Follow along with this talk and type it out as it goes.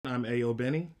I'm Ayo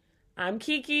Benny. I'm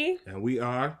Kiki. And we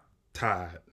are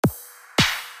Tirred.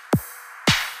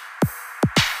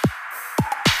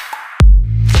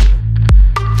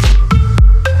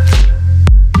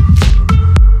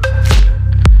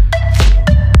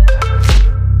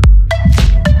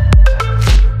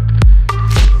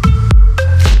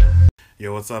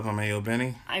 Yo, what's up? I'm Ayo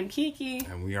Benny. I'm Kiki.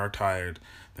 And we are Tirred.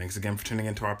 Thanks again for tuning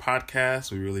into our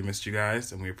podcast. We really missed you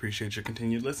guys, and we appreciate your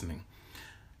continued listening.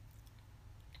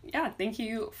 Yeah, thank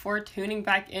you for tuning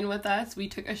back in with us. We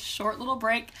took a short little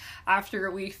break after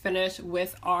we finished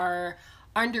with our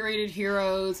underrated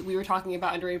heroes. We were talking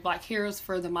about underrated Black heroes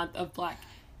for the month of Black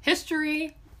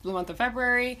History, the month of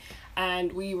February,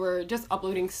 and we were just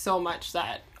uploading so much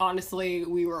that honestly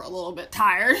we were a little bit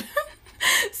tired.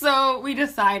 So we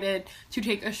decided to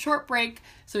take a short break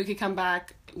so we could come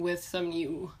back with some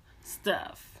new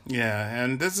stuff. Yeah,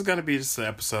 and this is going to be just an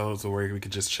episode where we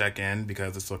could just check in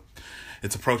because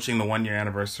it's approaching the 1 year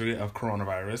anniversary of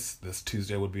coronavirus. This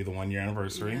Tuesday would be the 1 year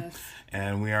anniversary. Yes.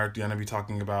 And we are going to be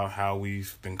talking about how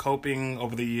we've been coping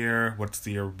over the year, what's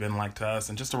the year been like to us,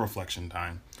 and just a reflection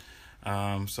time.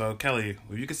 So Kelly,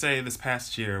 if you could say this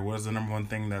past year, what is the number one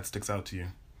thing that sticks out to you?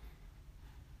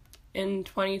 In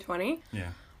 2020? Yeah.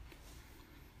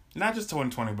 Not just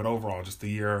 2020, but overall, just the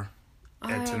year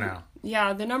to now.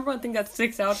 Yeah, the number one thing that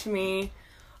sticks out to me,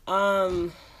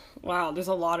 wow, there's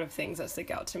a lot of things that stick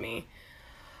out to me.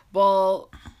 Well,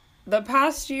 the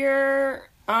past year,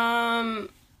 I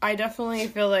definitely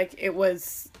feel like it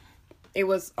was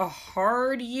a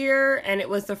hard year, and it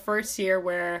was the first year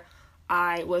where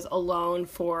I was alone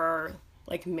for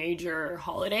like major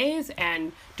holidays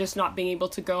and just not being able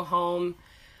to go home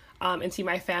and see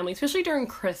my family, especially during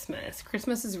Christmas.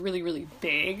 Christmas is really, really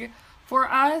big for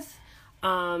us.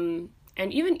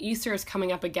 And even Easter is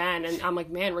coming up again. And I'm like,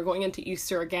 man, we're going into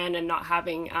Easter again and not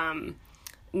having,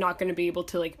 not going to be able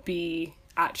to like be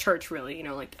at church really, you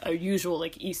know, like a usual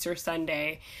like Easter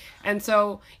Sunday. And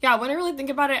so, yeah, when I really think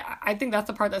about it, I think that's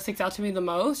the part that sticks out to me the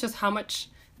most, just how much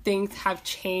things have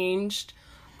changed,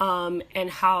 and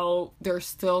how they're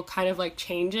still kind of like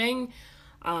changing.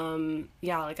 I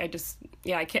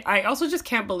also just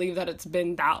can't believe that it's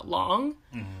been that long.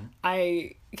 Mm-hmm.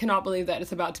 I cannot believe that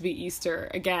it's about to be Easter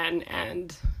again,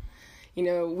 and you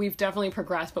know, we've definitely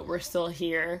progressed, but we're still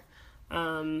here.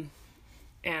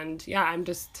 And yeah,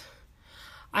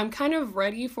 I'm kind of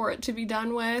ready for it to be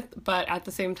done with, but at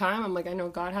the same time, I'm like, I know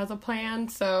God has a plan,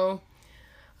 so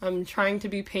I'm trying to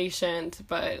be patient,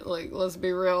 but like, let's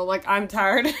be real, like, I'm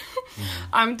tired. Mm-hmm.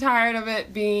 I'm tired of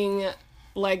it being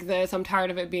like this. I'm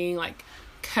tired of it being like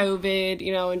COVID,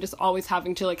 you know, and just always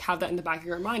having to like have that in the back of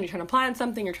your mind. You're trying to plan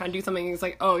something, you're trying to do something, and it's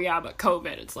like, oh yeah, but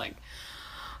COVID. It's like,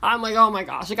 I'm like, oh my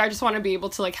gosh, like I just want to be able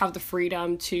to like have the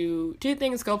freedom to do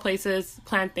things, go places,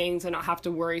 plan things, and not have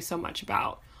to worry so much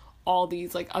about all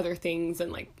these like other things,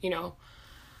 and like, you know,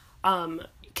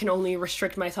 can only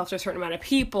restrict myself to a certain amount of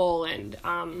people, and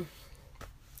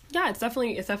yeah, it's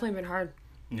definitely been hard.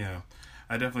 Yeah.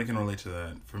 I definitely can relate to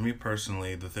that. For me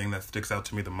personally, the thing that sticks out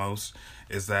to me the most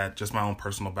is that just my own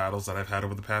personal battles that I've had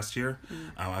over the past year.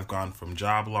 I've gone from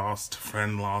job loss to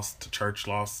friend loss to church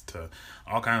loss to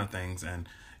all kind of things. And,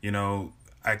 you know,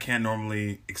 I can't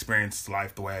normally experience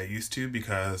life the way I used to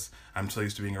because I'm so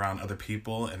used to being around other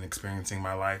people and experiencing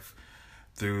my life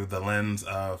through the lens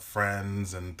of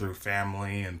friends and through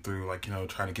family and through, like, you know,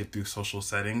 trying to get through social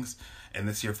settings. And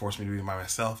this year forced me to be by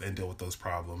myself and deal with those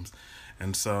problems.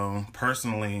 And so,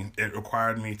 personally, it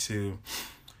required me to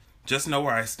just know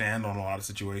where I stand on a lot of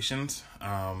situations.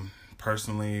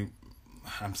 Personally,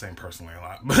 I'm saying personally a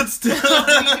lot, but still.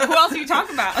 Who else do you talk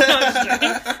about?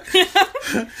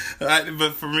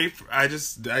 But for me, I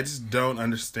just don't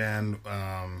understand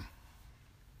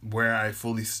where I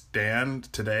fully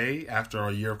stand today after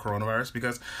a year of coronavirus,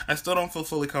 because I still don't feel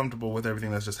fully comfortable with everything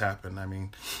that's just happened. I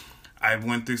mean, I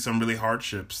went through some really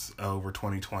hardships over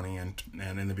 2020 and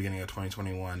in the beginning of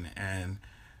 2021. And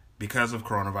because of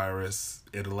coronavirus,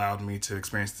 it allowed me to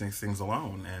experience these things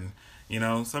alone. And, you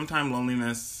know, sometimes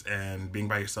loneliness and being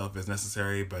by yourself is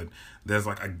necessary, but there's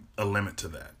like a limit to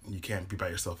that. You can't be by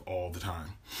yourself all the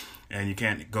time. And you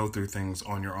can't go through things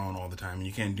on your own all the time. And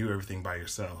you can't do everything by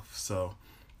yourself. So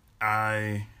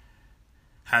I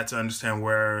had to understand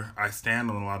where I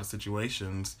stand on a lot of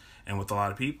situations and with a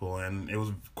lot of people, and it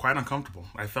was quite uncomfortable.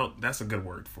 I felt, that's a good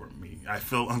word for me, I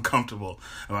feel uncomfortable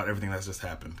about everything that's just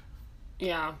happened.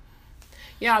 Yeah,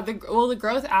 the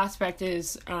growth aspect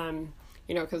is,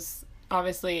 you know, because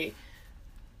obviously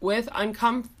with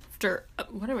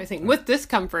with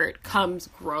discomfort comes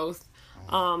growth,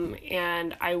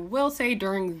 and I will say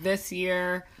during this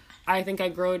year, I think I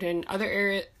grew in other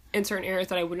areas, in certain areas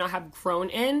that I would not have grown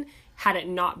in had it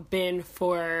not been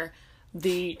for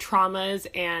the traumas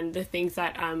and the things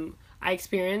that I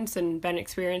experienced and Ben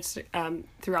experienced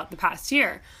throughout the past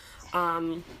year.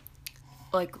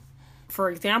 Like, for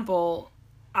example,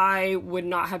 I would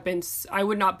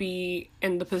not be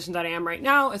in the position that I am right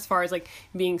now as far as like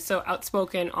being so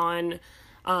outspoken on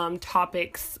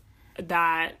topics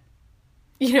that,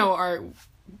 you know, are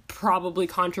probably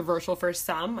controversial for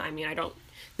some. I mean, I don't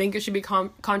think it should be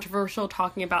controversial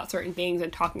talking about certain things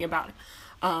and talking about,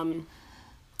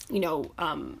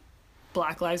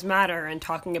 Black Lives Matter and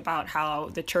talking about how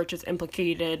the church is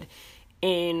implicated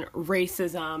in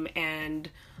racism and,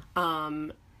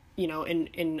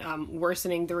 in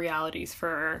worsening the realities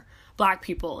for Black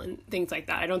people and things like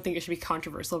that. I don't think it should be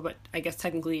controversial, but I guess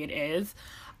technically it is.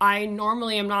 I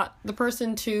normally am not the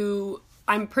person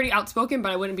I'm pretty outspoken,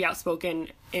 but I wouldn't be outspoken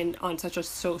on such a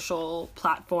social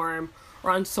platform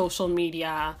or on social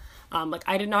media.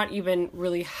 I did not even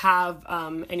really have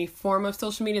any form of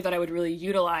social media that I would really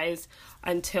utilize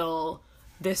until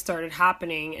this started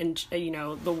happening. And,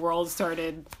 the world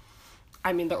started...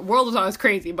 I mean, the world was always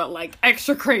crazy, but, like,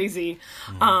 extra crazy.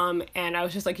 Mm-hmm. And I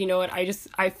was just like, you know what?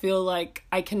 I feel like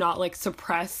I cannot, like,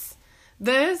 suppress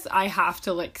this. I have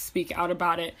to, like, speak out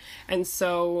about it. And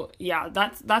so, yeah,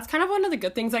 that's kind of one of the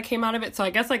good things that came out of it. So I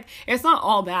guess, like, it's not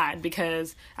all bad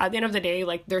because at the end of the day,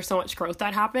 like, there's so much growth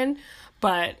that happened.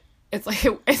 But it's like,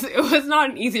 it was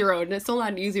not an easy road. And it's still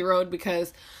not an easy road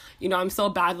because, I'm still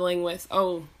battling with,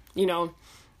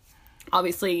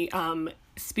 obviously,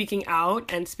 speaking out,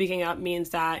 and speaking up means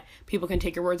that people can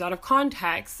take your words out of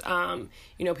context.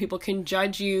 People can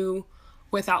judge you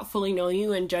without fully knowing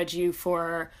you and judge you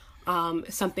for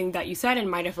something that you said and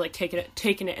might have like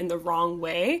taken it in the wrong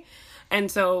way.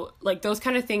 And so like those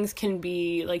kind of things can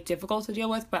be like difficult to deal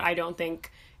with, but I don't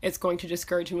think it's going to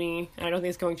discourage me, and I don't think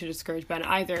it's going to discourage Ben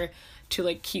either, to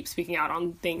like keep speaking out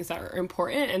on things that are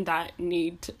important and that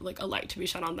need like a light to be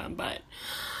shed on them. But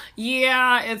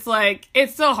yeah, it's like,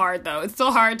 it's still hard though. It's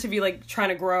still hard to be like trying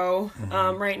to grow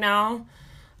right now.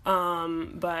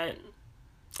 But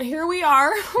here we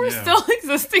are. We're still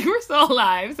existing. We're still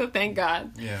alive. So thank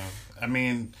God. Yeah. I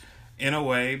mean, in a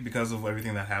way, because of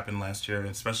everything that happened last year,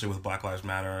 especially with Black Lives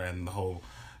Matter and the whole,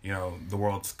 the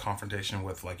world's confrontation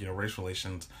with like, race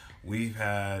relations, we've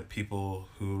had people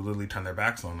who literally turn their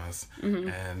backs on us. Mm-hmm.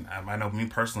 And I know me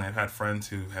personally, I've had friends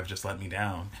who have just let me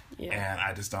down. Yeah. And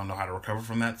I just don't know how to recover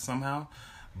from that somehow.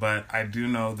 But I do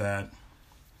know that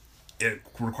it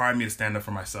required me to stand up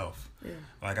for myself. Yeah.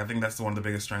 Like, I think that's one of the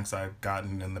biggest strengths I've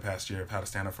gotten in the past year, of how to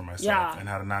stand up for myself and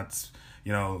how to not,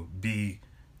 be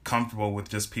comfortable with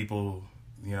just people,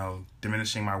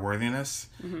 diminishing my worthiness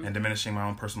and diminishing my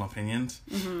own personal opinions.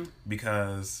 Mm-hmm.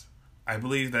 Because I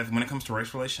believe that when it comes to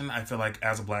race relation, I feel like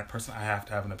as a Black person, I have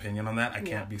to have an opinion on that. I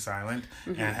can't be silent.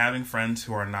 Mm-hmm. And having friends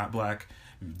who are not Black,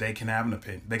 they can have an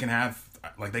opinion. They can have,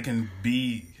 like, they can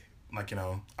be, like,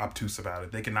 obtuse about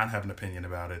it. They cannot have an opinion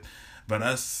about it. But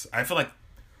us, I feel like,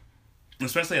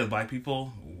 especially as Black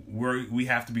people, we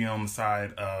have to be on the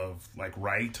side of, like,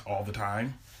 right all the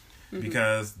time. Mm-hmm.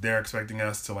 Because they're expecting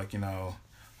us to, like,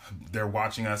 they're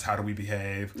watching us. How do we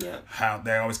behave? Yeah. How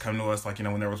they always come to us, like,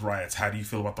 when there was riots, how do you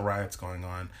feel about the riots going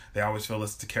on? They always feel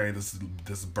us to carry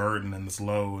this burden and this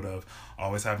load of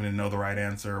always having to know the right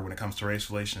answer when it comes to race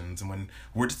relations. And when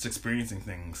we're just experiencing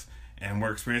things and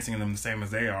we're experiencing them the same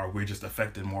as they are, we're just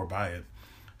affected more by it.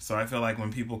 So I feel like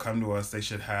when people come to us, they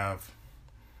should have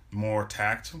more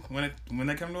tact when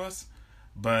they come to us.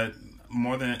 But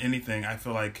more than anything, I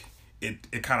feel like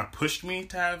it kind of pushed me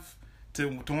to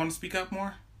want to speak up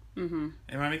more. Mm-hmm.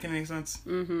 Am I making any sense?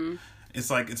 Mm-hmm.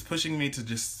 It's like it's pushing me to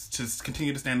just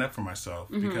continue to stand up for myself,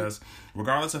 because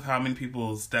regardless of how many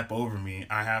people step over me,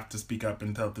 I have to speak up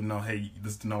and tell them, no, hey,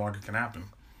 this no longer can happen.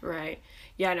 Right.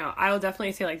 Yeah. No, I will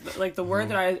definitely say like the word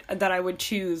that I would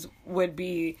choose would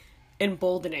be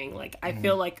emboldening. Like I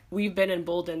feel like we've been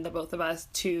emboldened, the both of us,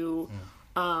 to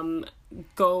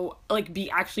go like be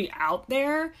actually out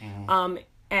there.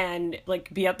 And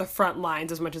like be at the front lines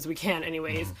as much as we can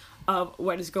anyways of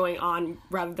what is going on,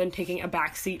 rather than taking a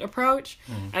backseat approach.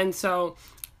 And so,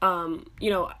 I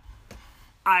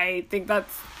think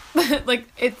that's like,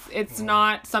 it's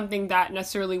not something that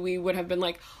necessarily we would have been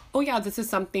like, oh yeah, this is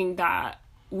something that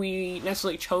we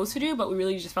necessarily chose to do, but we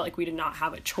really just felt like we did not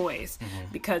have a choice,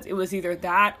 because it was either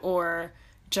that or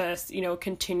just,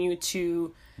 continue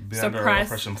to suppress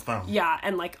oppression's thumb. Yeah.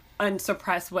 And like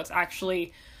unsuppress what's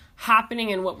actually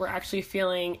happening and what we're actually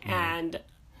feeling, and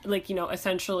like,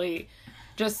 essentially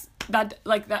just that,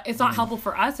 like, that it's not helpful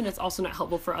for us, and it's also not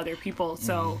helpful for other people.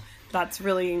 So that's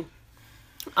really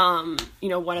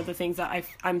one of the things that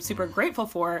I'm super grateful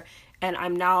for, and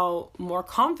I'm now more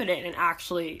confident in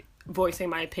actually voicing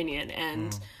my opinion.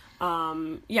 And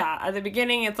at the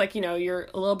beginning it's like, you know, you're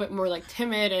a little bit more like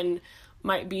timid and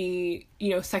might be,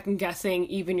 you know, second guessing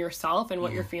even yourself and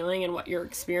what you're feeling and what your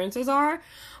experiences are.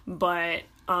 But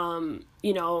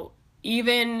you know,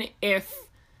 even if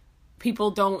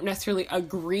people don't necessarily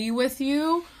agree with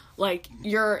you, like,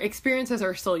 your experiences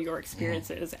are still your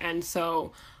experiences. And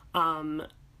so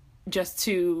just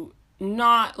to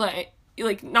not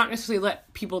not necessarily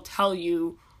let people tell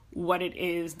you what it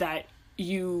is that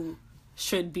you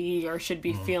should be or should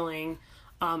be feeling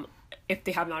if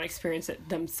they have not experienced it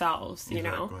themselves, you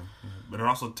know? But it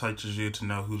also touches you to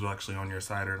know who's actually on your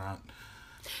side or not.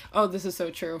 Oh, this is so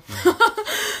true.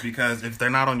 Because if they're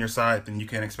not on your side, then you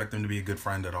can't expect them to be a good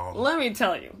friend at all. Let me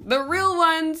tell you, the real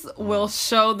ones will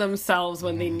show themselves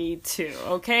when they need to,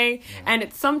 okay? And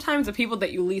it's sometimes the people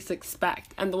that you least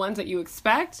expect. And the ones that you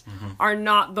expect are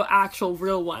not the actual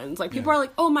real ones. Like, people are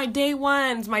like, oh, my day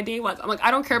ones. I'm like,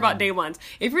 I don't care about day ones.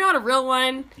 If you're not a real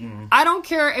one, I don't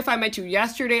care if I met you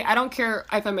yesterday. I don't care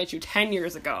if I met you 10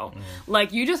 years ago.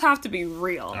 Like, you just have to be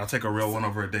real. I'll take a real one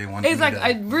over a day one. It's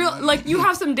like, you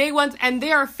have some day ones and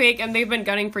they are fake and they've been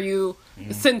gunning for you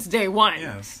since day one.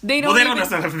 Yes. They don't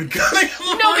necessarily have to be gunning.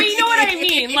 No, but you know what I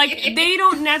mean. Like, they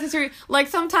don't necessarily, like,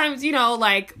 sometimes, you know,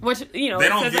 like, you know, they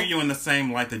don't view you in the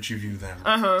same light that you view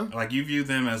them. Like, you view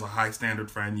them as a high standard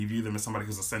friend. You view them as somebody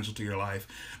who's essential to your life.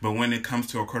 But when it comes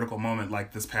to a critical moment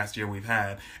like this past year we've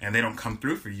had, and they don't come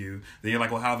through for you, then you're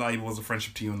like, well, how valuable was a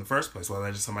friendship to you in the first place? Was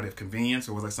that just somebody of convenience,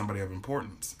 or was that somebody of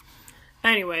importance?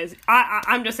 Anyways,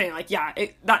 I'm just saying, like, yeah,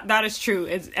 that is true.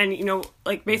 And, you know,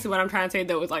 like, basically what I'm trying to say,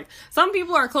 though, is, like, some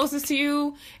people are closest to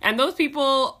you, and those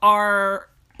people are,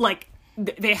 like,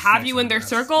 they have you in their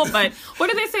circle, but what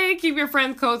do they say? Keep your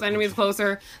friends close, enemies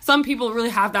closer. Some people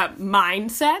really have that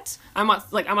mindset. I'm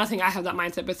not saying I have that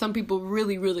mindset, but some people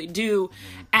really, really do.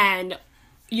 And,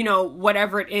 you know,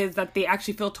 whatever it is that they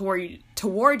actually feel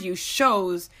toward you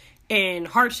shows in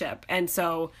hardship. And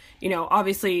so, you know,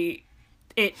 obviously,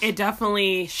 it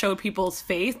definitely showed people's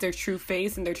face, their true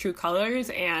face and their true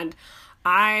colors. And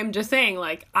I'm just saying,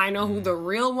 like, I know who the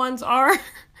real ones are.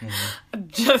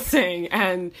 Just saying.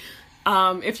 And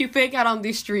if you fake out on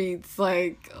these streets,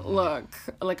 like, look,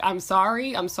 like, I'm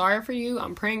sorry for you,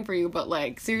 I'm praying for you, but,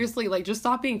 like, seriously, like, just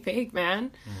stop being fake, man.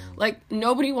 Like,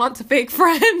 nobody wants a fake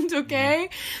friend, okay?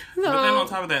 So, but then on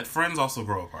top of that, friends also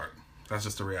grow apart. That's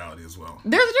just the reality as well.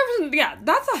 There's a difference. Yeah,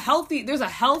 there's a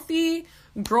healthy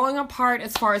growing apart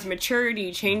as far as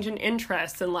maturity, change in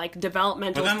interests, and, like,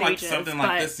 developmental stages. But then, like, something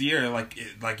like this year, like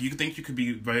you think you could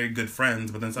be very good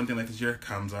friends, but then something like this year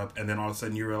comes up, and then all of a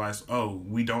sudden you realize, oh,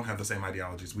 we don't have the same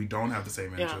ideologies. We don't have the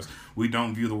same interests. We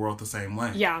don't view the world the same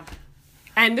way. Yeah.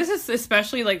 And this is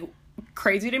especially, like,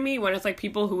 crazy to me when it's, like,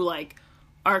 people who, like,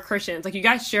 are Christians. Like, you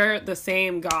guys share the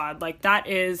same God. Like, that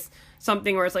is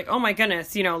something where it's like, oh my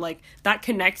goodness, you know, like, that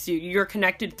connects you. You're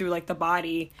connected through, like, the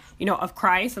body, you know, of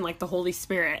Christ and, like, the Holy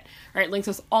Spirit, right? Links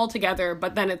us all together.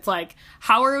 But then it's like,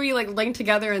 how are we, like, linked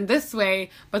together in this way?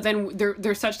 But then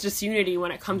there's such disunity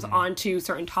when it comes on to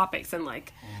certain topics. And,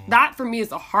 like, that for me is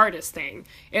the hardest thing.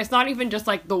 It's not even just,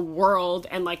 like, the world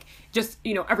and, like, just,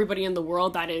 you know, everybody in the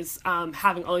world that is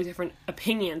having all these different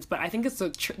opinions. But I think it's the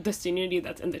disunity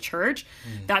that's in the church.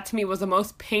 That to me was the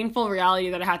most painful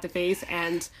reality that I had to face.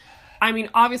 And I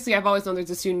mean, obviously, I've always known there's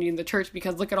disunity in the church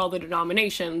because look at all the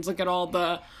denominations, look at all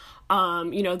the,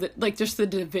 you know, like, just the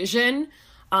division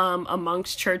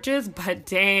amongst churches. But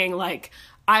dang, like,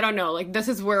 I don't know, like, this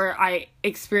is where I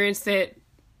experienced it,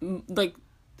 like,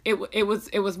 it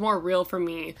was more real for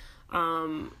me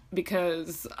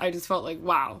because I just felt like,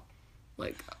 wow,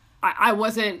 like, I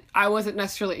wasn't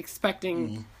necessarily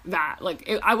expecting that. Like,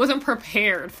 I wasn't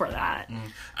prepared for that.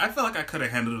 I feel like I could have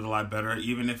handled it a lot better,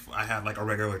 even if I had, like, a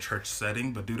regular church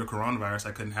setting. But due to coronavirus,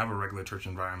 I couldn't have a regular church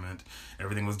environment.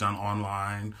 Everything was done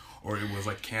online, or it was,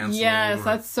 like, canceled. Yes,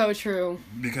 that's so true.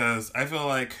 Because I feel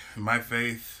like my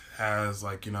faith has,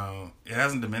 like, you know, it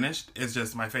hasn't diminished. It's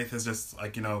just my faith has just,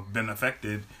 like, you know, been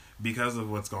affected because of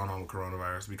what's going on with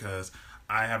coronavirus. Because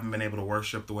I haven't been able to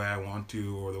worship the way I want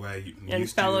to, or the way I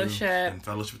used to. And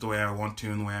fellowship the way I want to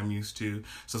and the way I'm used to.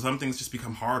 So some things just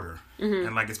become harder.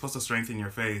 And, like, it's supposed to strengthen your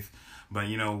faith. But,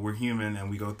 you know, we're human and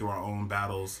we go through our own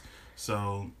battles.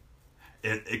 So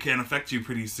it can affect you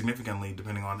pretty significantly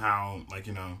depending on how, like,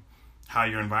 you know, how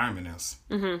your environment is.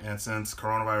 And since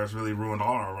coronavirus really ruined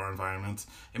all of our environments,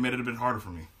 it made it a bit harder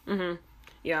for me.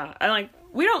 Yeah. I, like,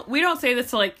 we don't say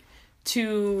this to like,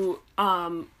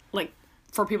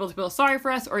 for people to feel sorry for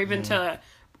us, or even to,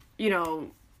 you know,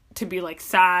 to be, like,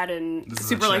 sad and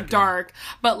super, like, dark.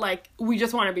 But, like, we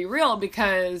just want to be real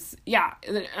because, yeah,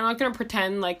 I'm not going to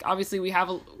pretend, like, obviously we have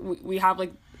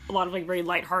like, a lot of, like, very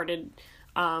lighthearted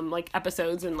like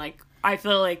episodes, and like I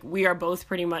feel like we are both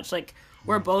pretty much like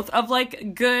we're both of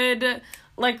like good,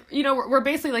 like, you know, we're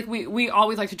basically like we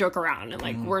always like to joke around, and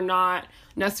like we're not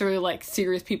necessarily like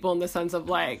serious people in the sense of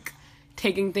like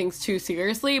taking things too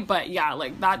seriously, but yeah,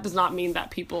 like that does not mean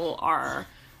that people are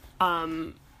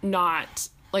not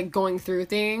like going through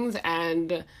things.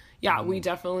 And yeah, we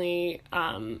definitely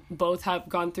both have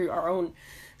gone through our own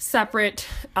separate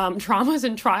traumas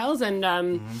and trials,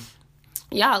 and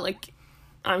yeah, like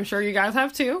I'm sure you guys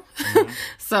have too.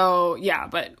 So yeah,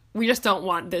 but we just don't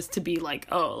want this to be like,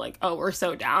 oh, we're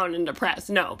so down and depressed.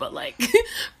 No, but like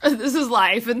this is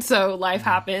life, and so life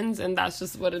happens, and that's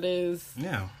just what it is.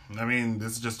 Yeah, I mean,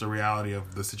 this is just a reality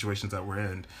of the situations that we're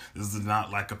in. This is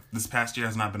not like this past year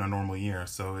has not been a normal year,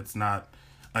 so it's not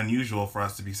unusual for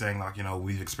us to be saying like, you know,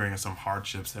 we've experienced some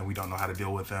hardships and we don't know how to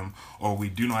deal with them, or we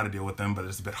do know how to deal with them, but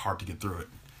it's a bit hard to get through it.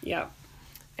 Yeah.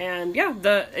 And yeah,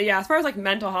 as far as like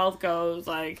mental health goes,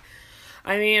 like,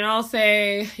 I mean, I'll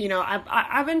say, you know,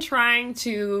 I've been trying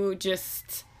to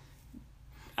just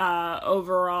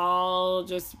overall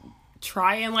just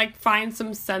try and like find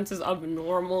some senses of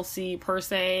normalcy per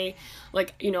se,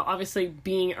 like, you know, obviously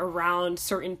being around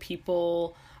certain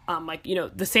people, like, you know,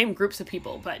 the same groups of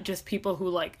people, but just people who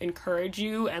like encourage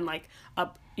you and like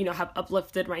have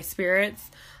uplifted my spirits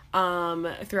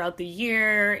throughout the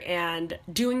year, and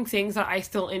doing things that I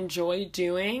still enjoy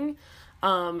doing,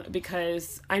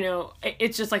 because I know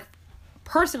it's just like,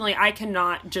 personally, I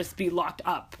cannot just be locked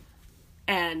up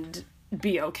and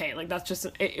be okay. Like that's just,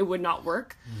 it would not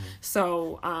work.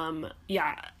 So,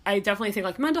 yeah, I definitely think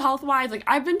like mental health wise, like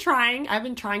I've been trying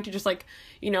to just like,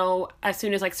 you know, as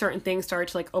soon as like certain things start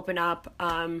to like open up,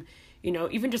 you know,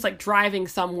 even just like driving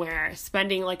somewhere,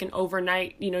 spending like an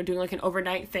overnight, you know, doing like an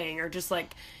overnight thing, or just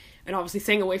like, and obviously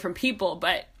staying away from people,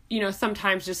 but, you know,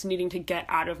 sometimes just needing to get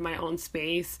out of my own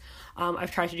space.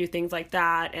 I've tried to do things like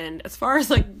that. And as far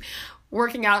as like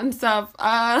working out and stuff,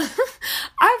 I've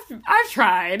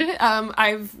tried.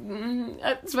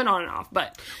 It's been on and off,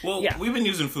 but yeah. We've been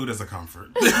using food as a comfort.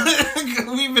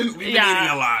 we've been eating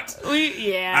a lot.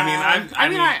 I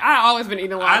mean, I've always been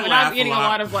eating a lot, but I'm eating a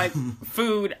lot of like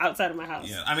food outside of my house.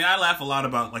 Yeah, I mean, I laugh a lot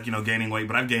about like, you know, gaining weight,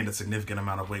 but I've gained a significant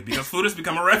amount of weight because food has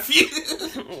become a refuge.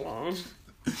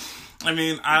 I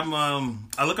mean,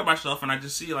 I look at myself and I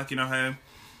just see like, you know, hey,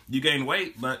 you gained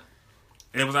weight, but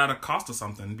it was at a cost of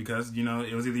something, because, you know,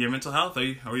 it was either your mental health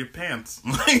or your pants.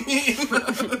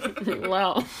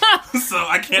 Well. So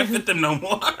I can't fit them no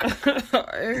more.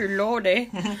 Oh,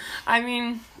 Lordy. I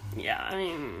mean, yeah,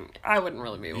 I wouldn't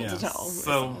really be able to tell.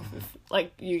 So, if,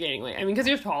 like, you gaining weight. I mean, because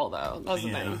you're tall, though. That's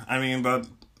the thing. I mean, but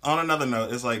on another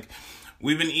note, it's like,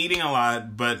 we've been eating a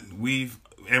lot, but we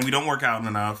don't work out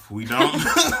enough. We don't,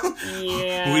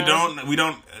 we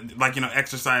don't, like, you know,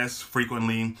 exercise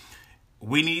frequently.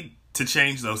 We need to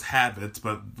change those habits,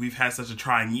 but we've had such a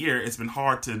trying year. It's been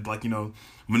hard to, like, you know,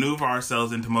 maneuver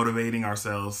ourselves into motivating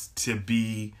ourselves to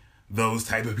be those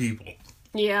type of people.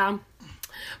 Yeah.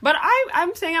 But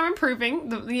I'm saying I'm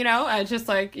improving, you know, it's just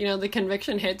like, you know, the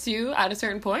conviction hits you at a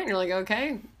certain point and you're like,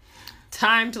 okay,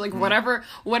 time to like whatever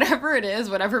it is,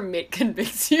 whatever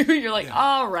convicts you, you're like,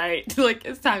 all right, like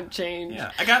it's time to change.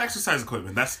 Yeah. I got exercise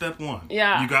equipment. That's step one.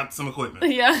 Yeah. You got some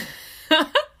equipment. Yeah.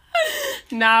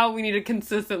 Now we need to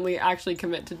consistently actually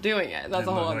commit to doing it. That's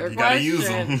a whole other question. You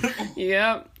gotta use them.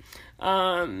 Yep.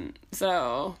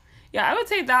 So yeah, I would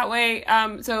say that way.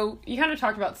 So you kind of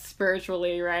talked about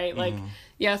spiritually, right? Like,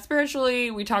 yeah, spiritually,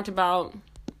 we talked about,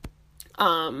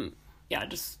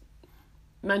 just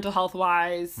mental health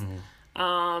wise.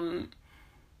 I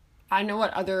know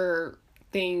what other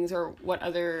things or what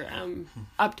other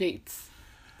updates.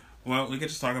 Well, we could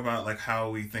just talk about like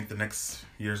how we think the next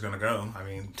year's gonna go. I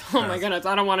mean, oh my goodness,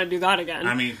 I don't want to do that again.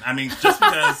 I mean, just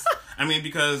because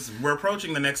because we're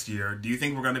approaching the next year. Do you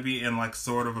think we're gonna be in like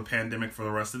sort of a pandemic for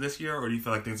the rest of this year, or do you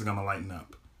feel like things are gonna lighten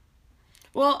up?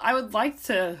 Well, I would like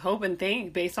to hope and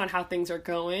think, based on how things are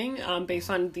going, based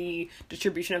on the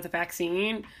distribution of the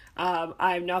vaccine.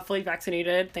 I'm not fully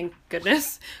vaccinated, thank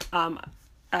goodness.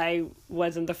 I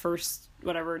wasn't the first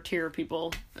tier of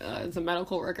people as a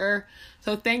medical worker.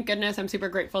 So thank goodness, I'm super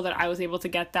grateful that I was able to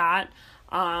get that.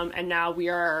 And now we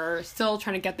are still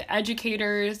trying to get the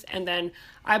educators. And then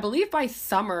I believe by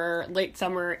late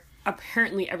summer,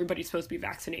 apparently everybody's supposed to be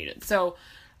vaccinated. So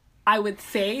I would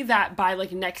say that by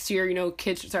like next year, you know,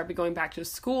 kids should start going back to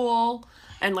school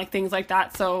and like things like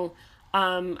that. So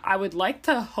I would like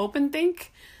to hope and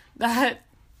think that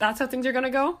that's how things are going to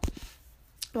go.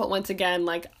 But once again,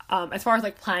 like, as far as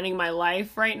like planning my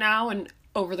life right now and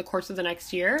over the course of the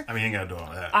next year. I mean, you ain't gotta do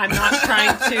all that. I'm not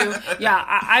trying to,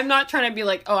 I'm not trying to be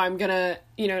like, oh, I'm gonna,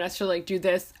 necessarily like do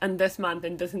this and this month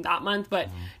and this and that month. But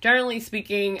generally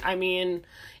speaking, I mean,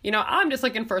 I'm just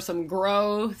looking for some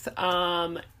growth,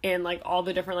 in like all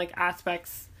the different like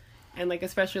aspects and like,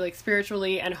 especially like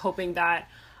spiritually, and hoping that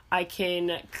I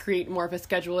can create more of a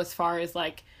schedule as far as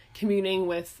like communing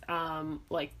with,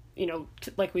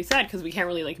 like we said, because we can't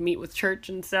really like meet with church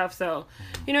and stuff, so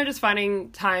just finding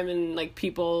time and like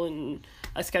people and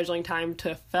scheduling time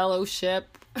to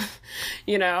fellowship,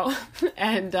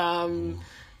 and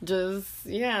just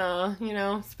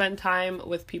spend time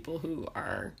with people who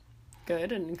are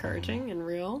good and encouraging and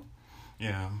real.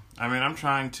 Yeah, I mean, I'm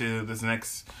trying to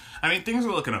things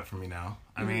are looking up for me now.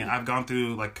 I mean, I've gone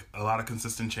through like a lot of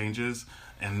consistent changes,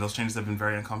 and those changes have been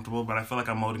very uncomfortable, but I feel like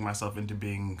I'm molding myself into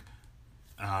being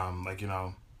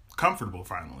comfortable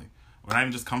finally. Well, not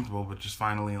even just comfortable, but just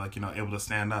finally, able to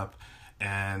stand up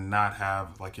and not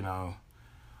have,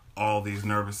 all these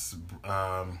nervous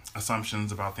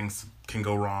assumptions about things can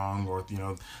go wrong, or,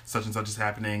 such and such is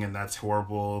happening and that's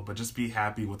horrible, but just be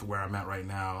happy with where I'm at right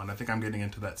now. And I think I'm getting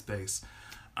into that space.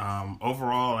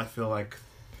 Overall, I feel like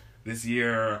this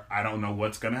year, I don't know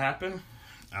what's going to happen.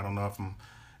 I don't know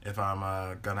if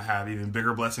I'm going to have even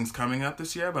bigger blessings coming up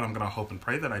this year, but I'm going to hope and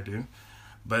pray that I do.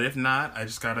 But if not, I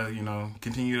just gotta,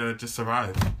 continue to just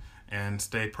survive and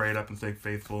stay prayed up and stay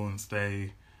faithful and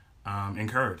stay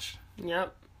encouraged.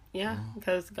 Yep. Yeah,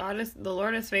 because the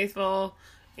Lord is faithful,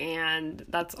 and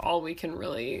that's all we can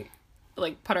really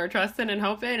like put our trust in and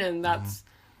hope in, and that's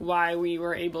why we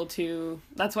were able to.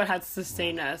 That's what has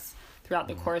sustained us throughout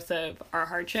the course of our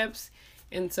hardships,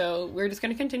 and so we're just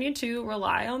going to continue to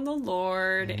rely on the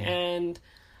Lord and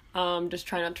just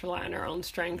try not to rely on our own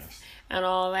strength and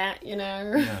all that,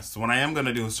 Yes. What I am going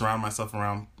to do is surround myself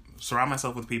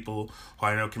with people who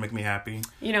I know can make me happy.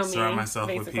 Surround myself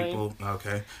basically. with people.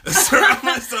 Okay. Surround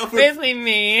myself with basically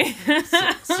me.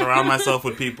 surround myself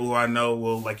with people who I know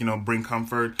will bring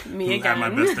comfort. Me who again. have my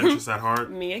best interests at heart.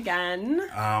 Me again.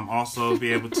 Also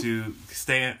be able to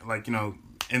stay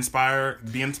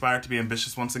be inspired to be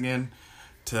ambitious once again,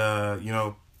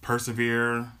 to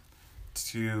persevere,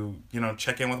 to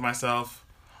check in with myself.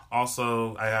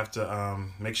 Also, I have to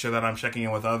make sure that I'm checking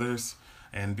in with others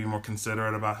and be more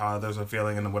considerate about how others are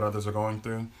feeling and what others are going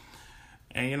through.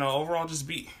 And overall, just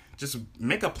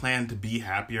make a plan to be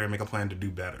happier and make a plan to do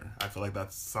better. I feel like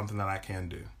that's something that I can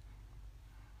do.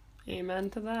 Amen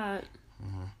to that.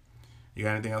 You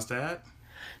got anything else to add?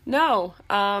 No,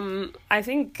 I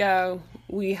think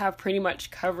we have pretty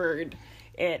much covered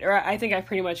it, or I think I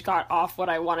pretty much got off what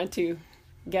I wanted to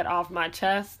get off my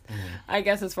chest, I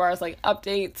guess, as far as like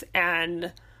updates,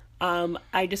 and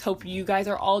I just hope you guys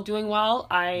are all doing well.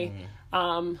 I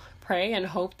pray and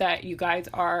hope that you guys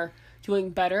are doing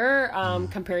better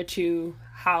compared to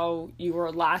how you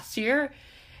were last year,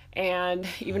 and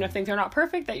even if things are not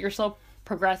perfect, that you're still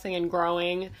progressing and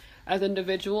growing as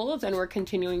individuals, and we're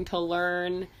continuing to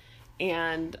learn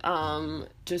and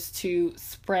just to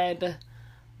spread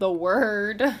the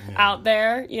word out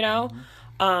there,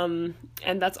 and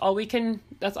that's all we can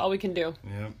do.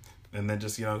 Yeah. And then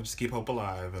just keep hope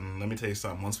alive. And let me tell you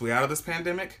something. Once we're out of this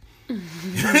pandemic, we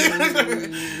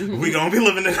gonna be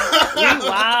living it. We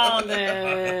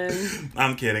wildin'.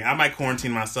 I'm kidding. I might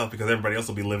quarantine myself because everybody else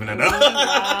will be living it up.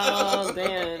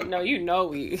 Wildin'. No,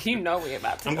 we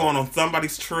about to. I'm going on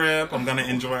somebody's trip. I'm gonna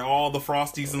enjoy all the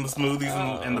Frosties and the smoothies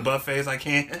and the buffets I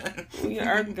can. We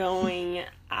are going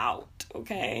out,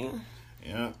 okay?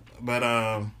 Yeah, but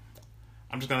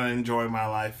I'm just gonna enjoy my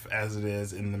life as it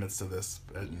is in the midst of this.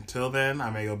 But until then,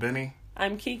 I'm Ayo Benny.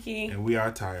 I'm Kiki. And we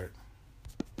are tired.